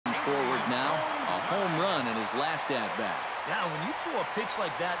forward now. A home run in his last at-bat. Yeah, when you throw a pitch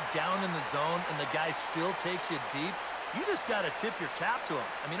like that down in the zone and the guy still takes you deep, you just got to tip your cap to him.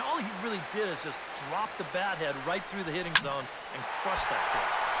 I mean, all he really did is just drop the bat head right through the hitting zone and crush that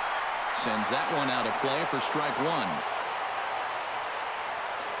pitch. Sends that one out of play for strike one.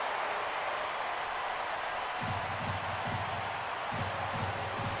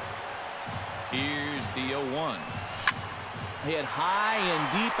 Here's the 0-1. Hit high and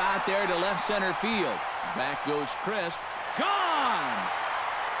deep out there to left center field. Back goes Crisp. Gone!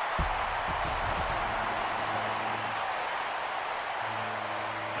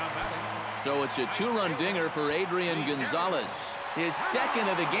 So it's a two-run dinger for Adrian Gonzalez. His second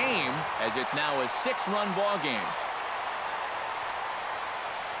of the game, as it's now a six-run ball game.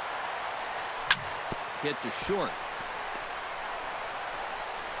 Hit to short.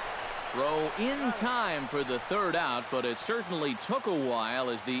 Throw in time for the third out, but it certainly took a while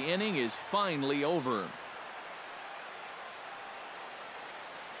as the inning is finally over.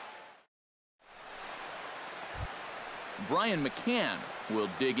 Brian McCann will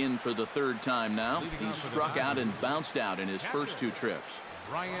dig in for the third time now. He struck out and bounced out in his first two trips.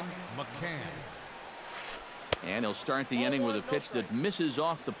 Brian McCann. And he'll start the inning with a pitch that misses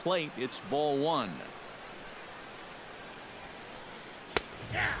off the plate. It's ball one.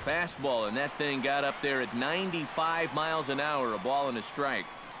 Fastball, and that thing got up there at 95 miles an hour. A ball and a strike.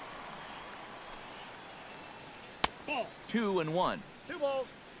 2-1. 2 balls,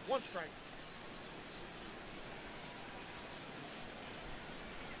 1 strike.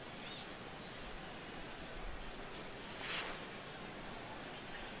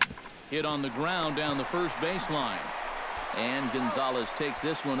 Hit on the ground down the first baseline. And Gonzalez takes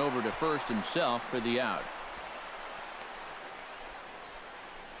this one over to first himself for the out.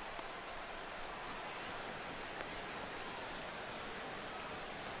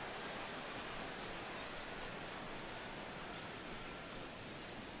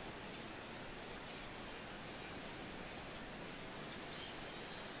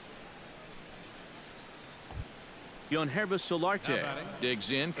 Yonhervis Solarte digs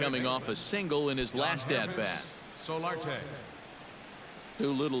in, coming off a single in his last at-bat. Solarte.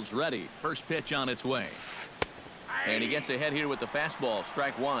 Doolittle's ready. First pitch on its way. And he gets ahead here with the fastball.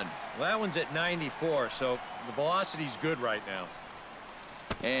 Strike one. Well, that one's at 94, so the velocity's good right now.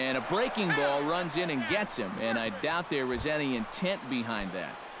 And a breaking ball runs in and gets him, and I doubt there was any intent behind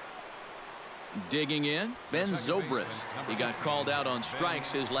that. Digging in, Ben Zobrist. He got called out on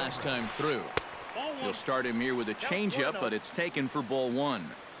strikes his last time through. He'll start him here with a changeup, but it's taken for ball one.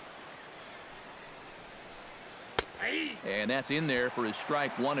 And that's in there for his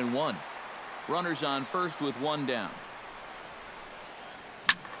strike 1-1. Runners on first with one down.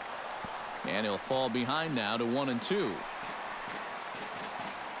 And he'll fall behind now to 1-2.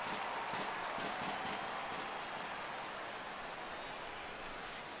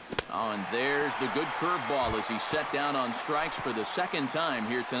 Oh, and there's the good curveball as he's set down on strikes for the second time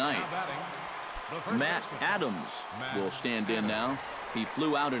here tonight. Matt Adams will stand in now. He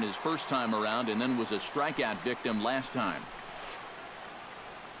flew out in his first time around and then was a strikeout victim last time.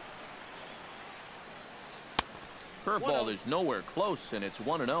 Curveball is nowhere close, and it's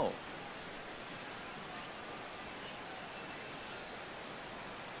 1-0.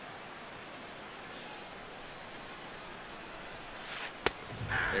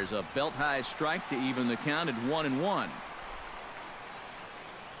 There's a belt-high strike to even the count at 1-1.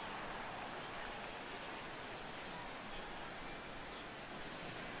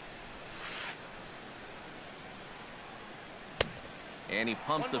 And he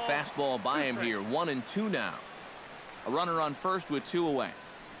pumps the fastball by him here. 1-2 now. A runner on first with 2 away.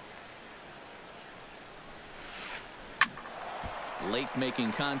 Late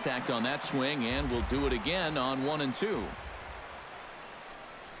making contact on that swing, and will do it again on 1-2.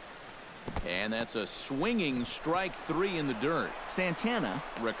 And that's a swinging strike 3 in the dirt. Santana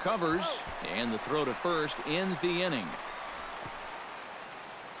recovers, and the throw to first ends the inning.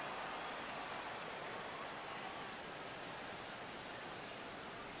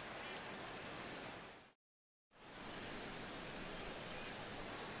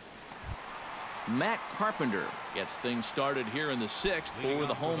 Matt Carpenter gets things started here in the 6th for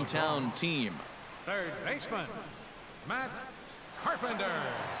the hometown team. Third baseman, Matt Carpenter.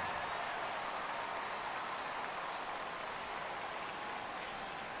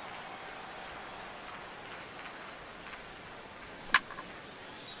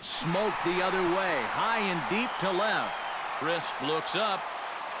 Smoke the other way, high and deep to left. Crisp looks up.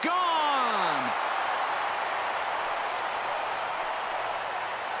 Gone!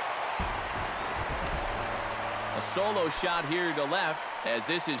 A solo shot here to left, as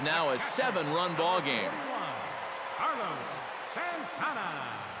this is now a 7-run ball game. Carlos Santana.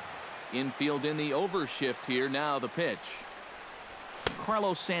 Infield in the overshift here. Now the pitch.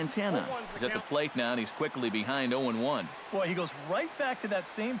 Carlos Santana is at the plate now, and he's quickly behind 0-1. Boy, he goes right back to that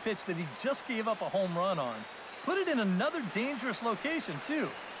same pitch that he just gave up a home run on. Put it in another dangerous location, too.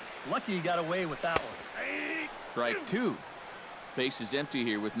 Lucky he got away with that one. Strike 2. Base is empty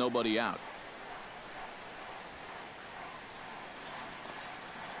here with nobody out.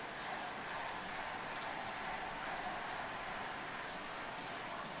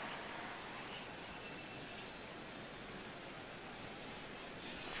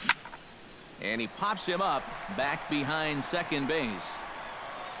 And he pops him up back behind second base.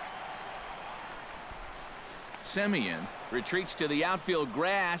 Semien retreats to the outfield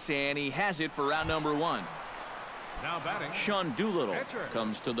grass, and he has it for out number 1. Now batting, Sean Doolittle pitcher.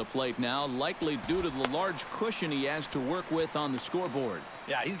 comes to the plate now, likely due to the large cushion he has to work with on the scoreboard.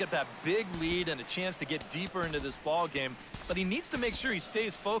 Yeah, he's got that big lead and a chance to get deeper into this ball game, but he needs to make sure he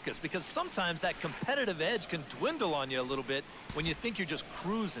stays focused, because sometimes that competitive edge can dwindle on you a little bit when you think you're just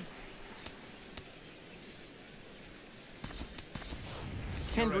cruising.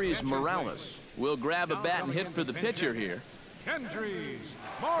 Kendrys Morales will grab a bat and hit for the pitcher here. Kendrys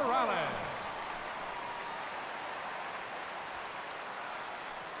Morales.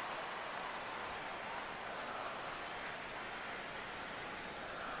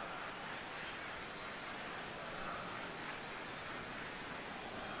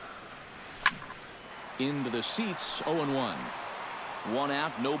 Into the seats, 0-1. 1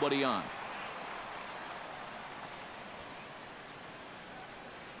 out, nobody on.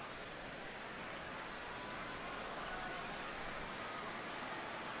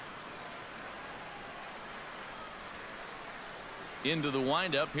 Into the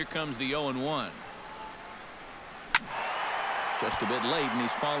windup. Here comes the 0-1. Just a bit late, and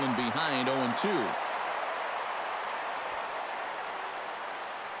he's fallen behind 0-2.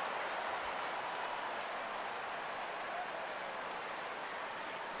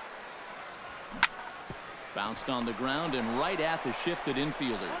 Bounced on the ground and right at the shifted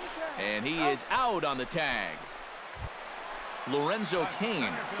infielders. And he is out on the tag. Lorenzo Cain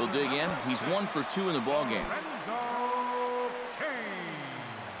will dig in. He's 1 for 2 in the ballgame. Lorenzo Cain.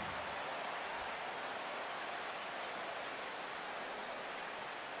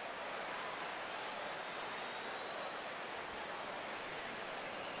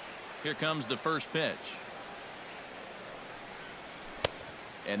 Here comes the first pitch.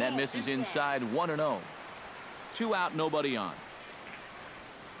 And that misses inside. 1-0. 2 out, nobody on.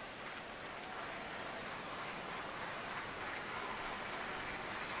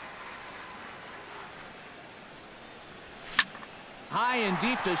 High and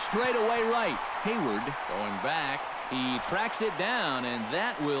deep to straightaway right. Hayward going back. He tracks it down, and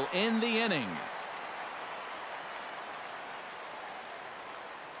that will end the inning.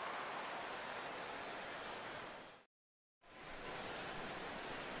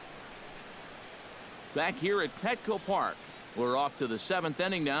 Back here at Petco Park. We're off to the 7th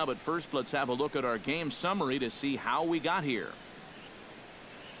inning now, but first let's have a look at our game summary to see how we got here.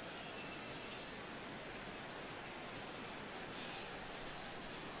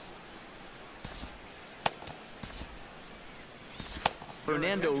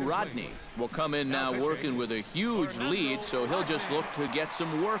 Fernando Rodney will come in now working with a huge lead, so he'll just look to get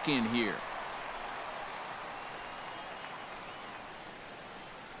some work in here.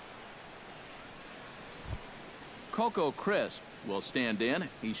 Coco Crisp will stand in.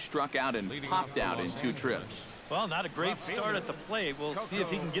 He struck out and popped out in 2 trips. Well, not a great start at the plate. We'll see if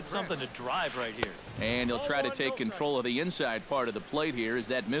he can get something to drive right here. And he'll try to take control of the inside part of the plate here as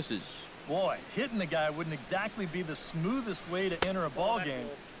that misses. Boy, hitting the guy wouldn't exactly be the smoothest way to enter a ball game.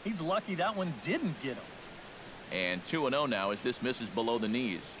 He's lucky that one didn't get him. And 2-0 now as this misses below the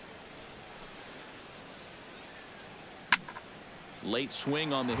knees. Late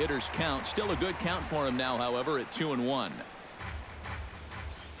swing on the hitter's count. Still a good count for him now, however, at 2-1.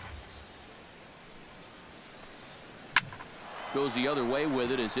 Goes the other way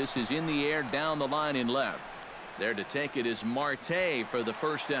with it as this is in the air down the line in left. There to take it is Marte for the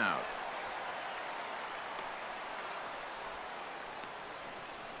first out.